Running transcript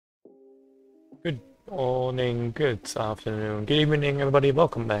Good morning, good afternoon, good evening, everybody.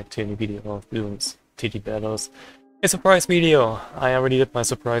 Welcome back to a new video of Bloons BTD Battles. A surprise video. I already did my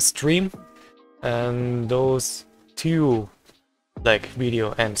surprise stream, and those two,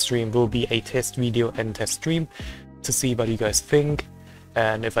 video and stream, will be a test video and test stream to see what you guys think,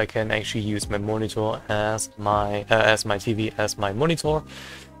 and if I can actually use my monitor as my TV as my monitor.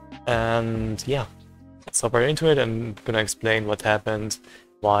 And yeah, let's hop right into it. I'm gonna explain what happened,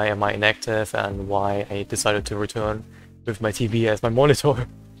 why am I inactive, and why I decided to return with my TV as my monitor.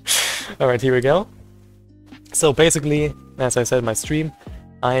 Alright, here we go. So basically, as I said in my stream,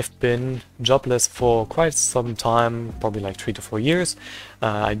 I've been jobless for quite some time, probably like 3 to 4 years.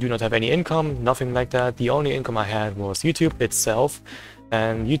 I do not have any income, nothing like that. The only income I had was YouTube itself,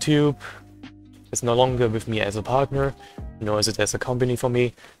 and YouTube is no longer with me as a partner, nor is it as a company for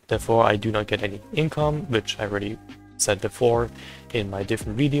me. Therefore, I do not get any income, which I already said before in my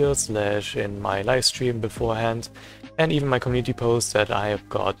different videos / in my live stream beforehand, and even my community posts that I have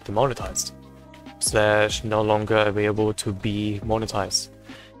got demonetized / no longer available to be monetized.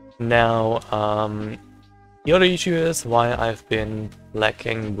 Now, the other issue is why I've been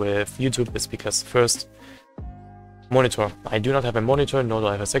lacking with YouTube is because first, monitor. I do not have a monitor, nor do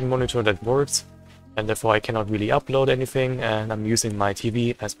I have a second monitor that works, and therefore I cannot really upload anything, and I'm using my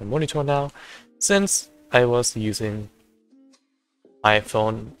TV as my monitor now, since I was using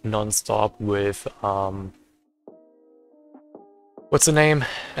iPhone non-stop with, what's the name,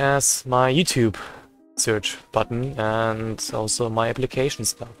 as my YouTube search button, and also my application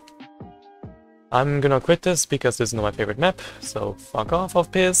stuff. I'm gonna quit this because this is not my favorite map, so fuck off,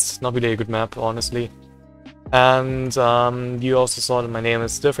 pissed. Not really a good map, honestly. And you also saw that my name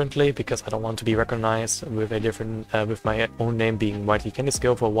is differently because I don't want to be recognized with a different, with my own name being Whitey Candy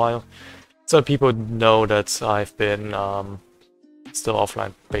Skill for a while, so people know that I've been still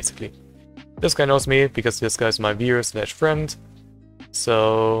offline, basically. This guy knows me because this guy's my viewer / friend,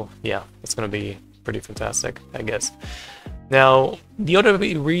 so yeah, it's gonna be pretty fantastic, I guess. Now, the other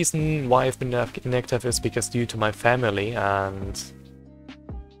reason why I've been inactive is because due to my family, and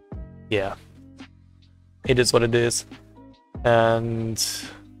yeah, it is what it is. And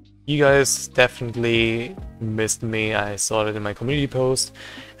you guys definitely missed me. I saw it in my community post,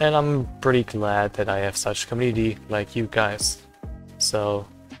 and I'm pretty glad that I have such community like you guys. So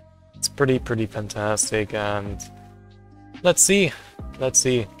it's pretty fantastic, and let's see.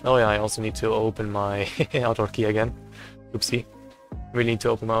 Oh yeah, I also need to open my outdoor key again. Oopsie. Really need to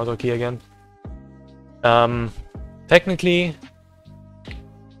open my outdoor key again. Technically,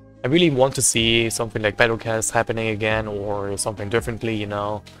 I really want to see something like Battlecast happening again, or something differently, you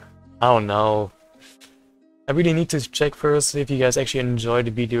know. I don't know. I really need to check first if you guys actually enjoy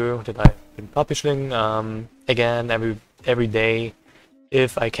the video that I've been publishing. Again, every day,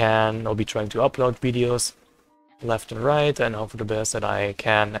 if I can, I'll be trying to upload videos left and right, and hope for the best that I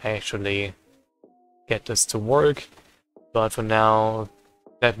can actually get this to work. But for now,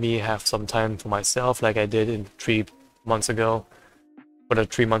 let me have some time for myself, like I did in 3 months ago. For the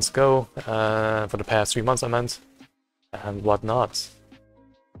 3 months ago, for the past 3 months I meant, and whatnot.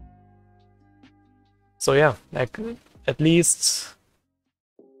 So yeah, like, at least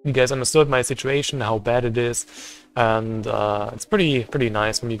you guys understood my situation, how bad it is, and it's pretty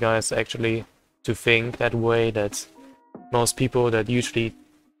nice from you guys actually to think that way, that most people that usually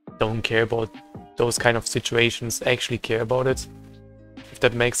don't care about those kind of situations actually care about it, if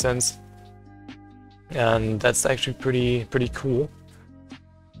that makes sense. And that's actually pretty cool.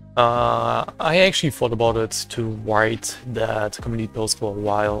 I actually thought about it to write that community post for a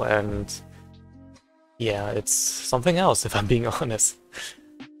while, and yeah, it's something else if I'm being honest.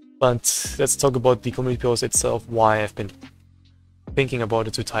 But let's talk about the community post itself, why I've been thinking about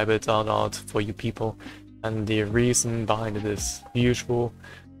it to type it out for you people. And the reason behind it is usual.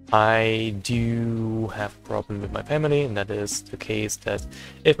 I do have a problem with my family, and that is the case that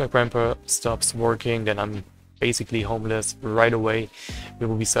if my grandpa stops working, then I'm basically homeless right away. We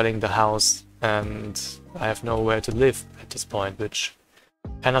will be selling the house, and I have nowhere to live at this point, which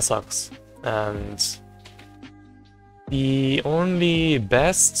kinda sucks. And the only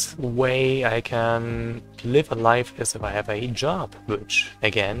best way I can live a life is if I have a job, which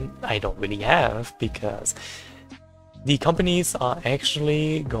again, I don't really have, because the companies are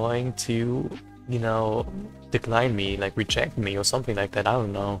actually going to, you know, decline me, like reject me or something like that, I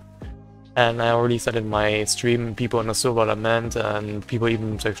don't know. And I already said in my stream, people understood what I meant, and people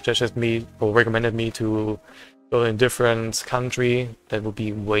even suggested me or recommended me to go in a different country. That would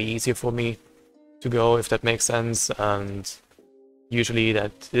be way easier for me to go, if that makes sense, and usually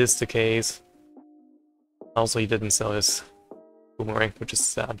that is the case. Also, he didn't sell his boomerang, which is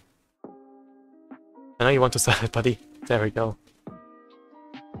sad. I know you want to sell it, buddy. There we go.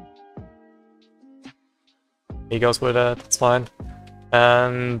 He goes with it, that's fine.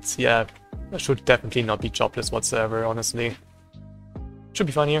 And yeah, I should definitely not be jobless whatsoever, honestly. Should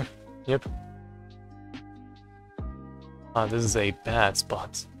be fine here. Yep. Ah, this is a bad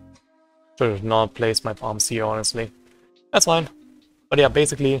spot. Should have not placed my farms here, honestly. That's fine. But yeah,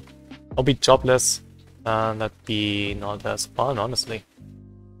 basically, I'll be jobless. And that'd be not as fun, honestly.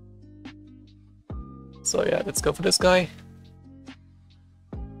 So yeah, let's go for this guy.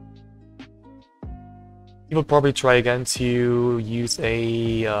 He will probably try again to use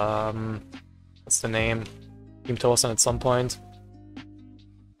a, what's the name? Team Toaster at some point.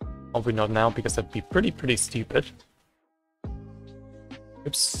 Hopefully not now, because that'd be pretty stupid.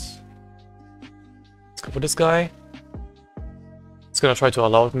 Oops. Let's go for this guy. He's gonna try to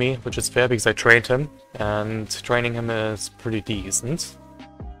allow me, which is fair because I trained him, and training him is pretty decent.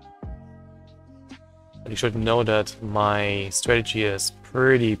 But you should know that my strategy is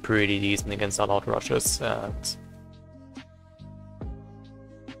pretty decent against all-out rushes, and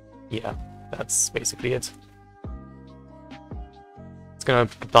yeah, that's basically it. It's gonna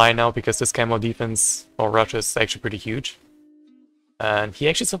die now because this camo defense or rush is actually pretty huge. And he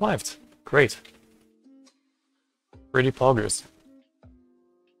actually survived. Great. Pretty poggers.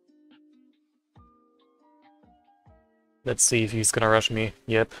 Let's see if he's gonna rush me.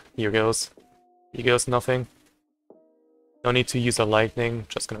 Yep, here goes. Here goes nothing. No need to use a lightning,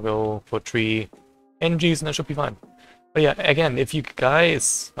 just gonna go for 3 energies and that should be fine. But yeah, again, if you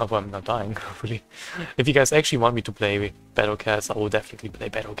guys... Oh, well, I'm not dying, hopefully. If you guys actually want me to play Battle Cats, I will definitely play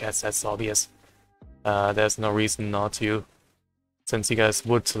Battle Cats, that's obvious. There's no reason not to, since you guys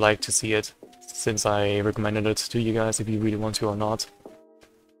would like to see it, since I recommended it to you guys if you really want to or not.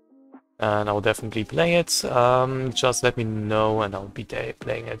 And I'll definitely play it, just let me know and I'll be there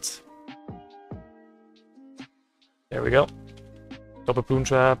playing it. There we go. Double Boon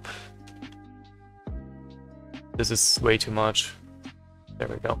Trap. This is way too much. There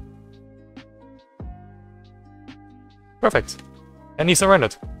we go. Perfect. And he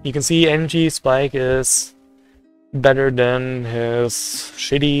surrendered. You can see energy spike is better than his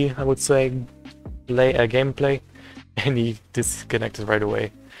shitty, I would say, gameplay. And he disconnected right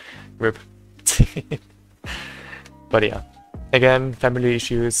away. RIP. But yeah. Again, family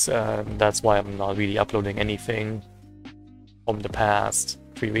issues, that's why I'm not really uploading anything from the past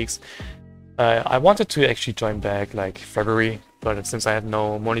 3 weeks. I wanted to actually join back like February, but since I had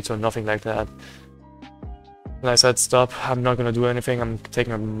no monitor, nothing like that, and I said stop, I'm not gonna do anything, I'm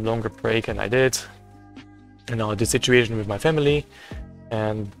taking a longer break, and I did. And now the situation with my family,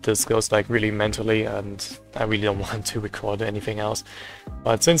 and this goes like really mentally, and I really don't want to record anything else.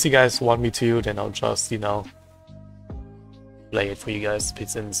 But since you guys want me to, then I'll just, you know, play it for you guys,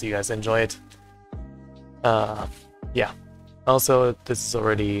 since you guys enjoy it. Yeah. Also, this is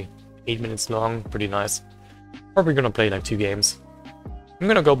already 8 minutes long, pretty nice. Probably gonna play like 2 games. I'm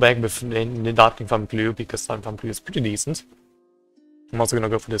gonna go back with the Dartling Farm Glue, because Dartling Farm Glue is pretty decent. I'm also gonna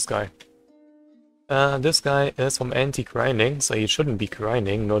go for this guy. This guy is from anti-grinding, so he shouldn't be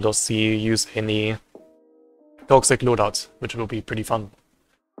grinding, nor does he use any toxic loadouts, which will be pretty fun.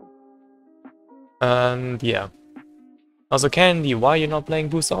 And yeah. Also, Candy, why you're not playing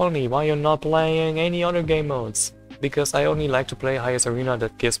Boost only? Why you're not playing any other game modes? Because I only like to play highest arena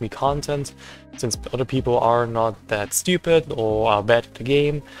that gives me content, since other people are not that stupid or are bad at the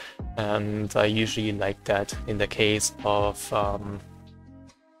game, and I usually like that in the case of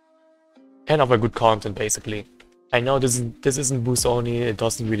kind of a good content, basically. I know this isn't boost only, it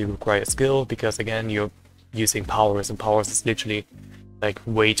doesn't really require skill, because again you're using powers, and powers is literally like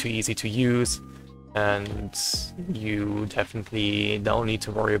way too easy to use, and you definitely don't need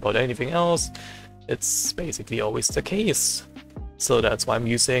to worry about anything else. It's basically always the case. So that's why I'm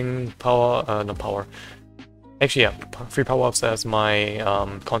using actually, yeah, 3 power-ups as my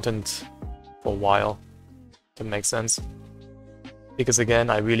content for a while. That makes sense. Because again,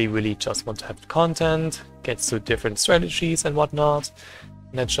 I really just want to have content, get to different strategies and whatnot.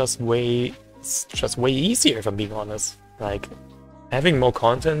 And that's it's just way easier, if I'm being honest. Like, having more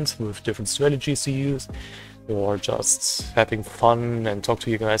content with different strategies to use, or just having fun and talk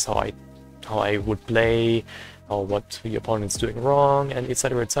to you guys how I would play, or what your opponent's doing wrong, and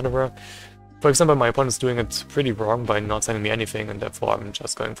etc, etc. For example, my opponent's doing it pretty wrong by not sending me anything, and therefore I'm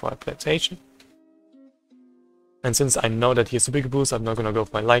just going for a plantation. And since I know that he has a big boost, I'm not gonna go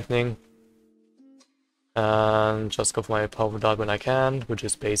for my lightning. And just go for my power dart when I can, which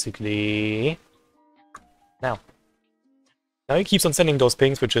is basically now. Now he keeps on sending those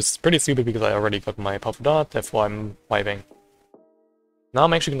pings, which is pretty stupid because I already got my power dart, therefore I'm vibing. Now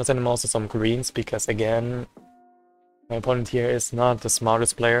I'm actually gonna send him also some greens, because again, my opponent here is not the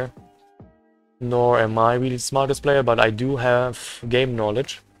smartest player. Nor am I really the smartest player, but I do have game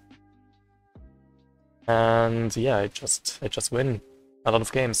knowledge. And yeah, I just win a lot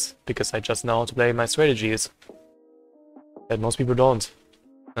of games, because I just know how to play my strategies. That most people don't.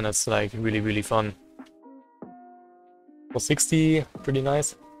 And that's like really, really fun. For 60, pretty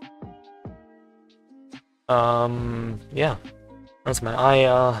nice. Yeah. That's my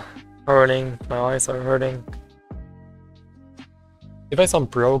eye hurting. My eyes are hurting. If I sound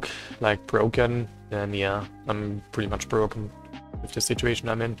broken, then yeah, I'm pretty much broken with the situation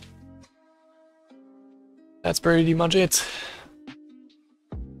I'm in. That's pretty much it.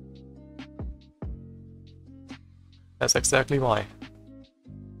 That's exactly why.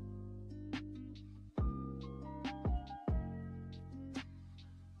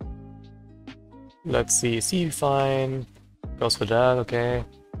 Let's see, C5, goes for that, okay.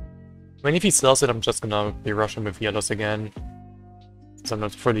 I mean, if he sells it, I'm just gonna be rushing with yellows again, since I'm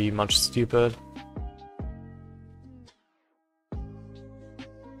not pretty much stupid.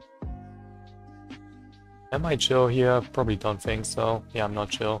 Am I chill here? Probably don't think so. Yeah, I'm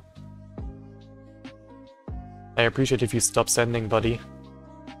not chill. I appreciate if you stop sending, buddy.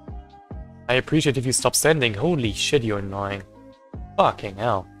 I appreciate if you stop sending. Holy shit, you're annoying. Fucking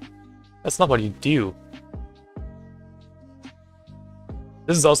hell. That's not what you do.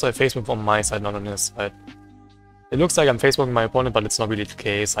 This is also a face move on my side, not on his side. It looks like I'm facebumping my opponent, but it's not really the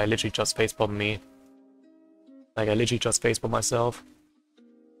case. I literally just facebumped me. Like, I literally just facebumped myself.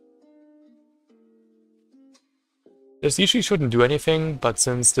 This usually shouldn't do anything, but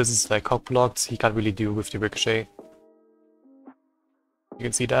since this is like cock blocked, he can't really do with the ricochet. You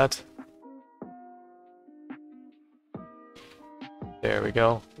can see that. There we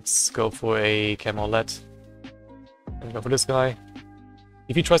go. Let's go for a Camelot. And go for this guy.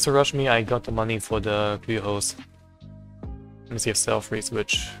 If he tries to rush me, I got the money for the clear hose. Let me see if self freeze,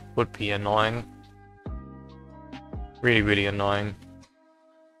 which would be annoying. Really, really annoying.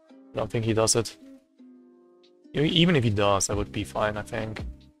 I don't think he does it. Even if he does, I would be fine, I think.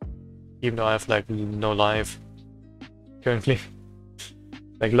 Even though I have like no life currently.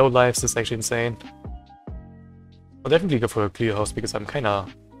 Like low lives is actually insane. I'll definitely go for a clear host because I'm kinda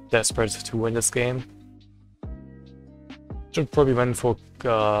desperate to win this game. Should probably win for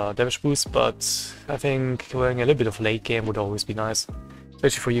damage boost, but I think going a little bit of late game would always be nice.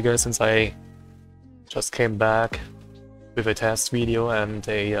 Especially for you guys, since I just came back with a test video and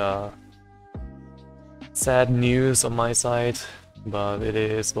a sad news on my side. But it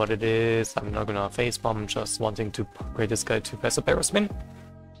is what it is. I'm not gonna facepalm, I'm just wanting to upgrade this guy to passive Aerospin,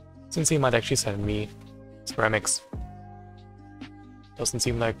 since he might actually send me ceramics. Doesn't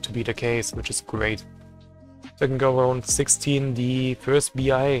seem like to be the case, which is great. So I can go around 16, the first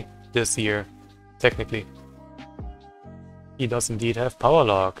BI this year, technically. He does indeed have power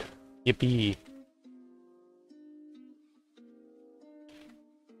lock. Yippee.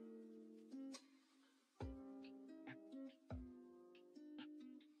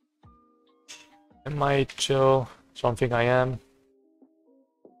 Am I chill? Don't think I am.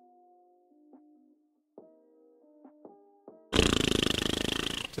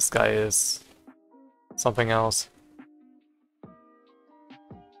 This guy is something else.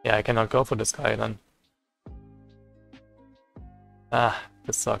 Yeah, I cannot go for this guy then. Ah,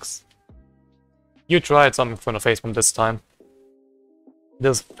 this sucks. You tried something for the facepalm this time.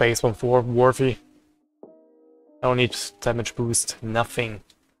 This facepalm for worthy. I don't need damage boost. Nothing.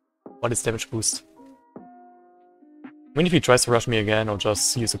 What is damage boost? I mean, if he tries to rush me again, I'll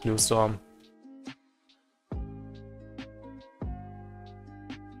just use a Blue Storm.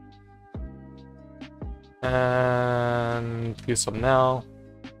 And Blue Storm now.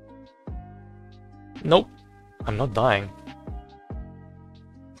 Nope, I'm not dying.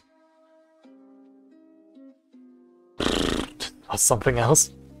 That's something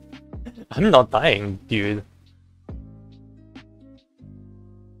else. I'm not dying, dude.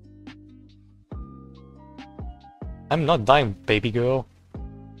 I'm not dying, baby girl. I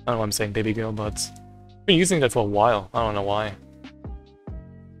don't know why I'm saying baby girl, but I've been using that for a while. I don't know why.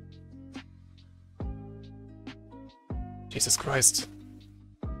 Jesus Christ.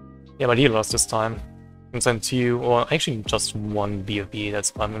 Yeah, but he lost this time. I can send 2, or actually just 1 BFB,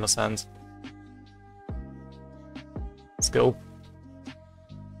 that's what I'm gonna send. Let's go.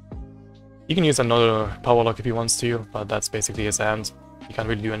 He can use another power lock if he wants to, but that's basically his end. He can't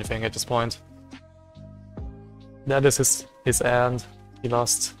really do anything at this point. That is his end. He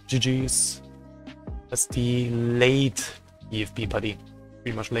lost. GG's. That's the late EFB, buddy.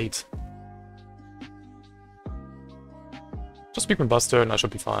 Pretty much late. Just Beacon Buster and I should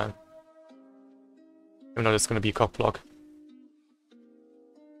be fine. Even though it's gonna be a cock block.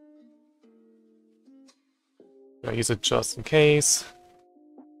 I use it just in case.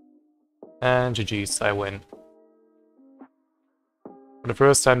 And GG's, I win. For the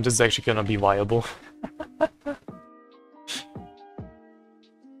first time, this is actually gonna be viable.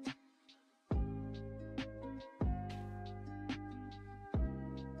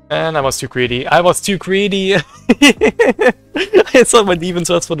 And I was too greedy. I was too greedy! I saw my demon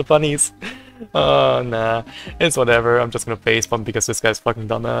just for the bunnies. Oh, nah. It's whatever. I'm just gonna face bump because this guy's fucking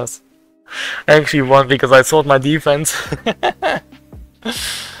dumbass. I actually won because I sold my defense.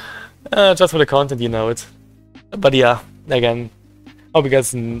 Just for the content, you know it. But yeah, again, hope you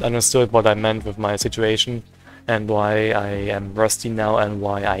guys understood what I meant with my situation and why I am rusty now and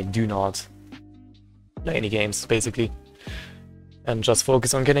why I do not play any games, basically. And just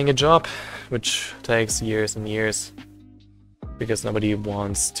focus on getting a job, which takes years and years. Because nobody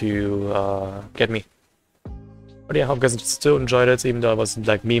wants to get me. But yeah, I hope you guys still enjoyed it, even though I was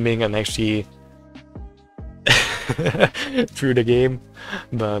like memeing and actually through the game.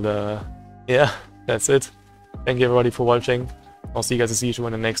 But yeah, that's it. Thank you everybody for watching. I'll see you guys as usual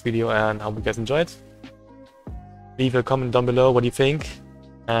in the next video and hope you guys enjoyed. Leave a comment down below what you think.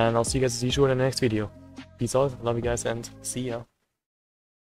 And I'll see you guys as usual in the next video. Peace out, love you guys and see ya.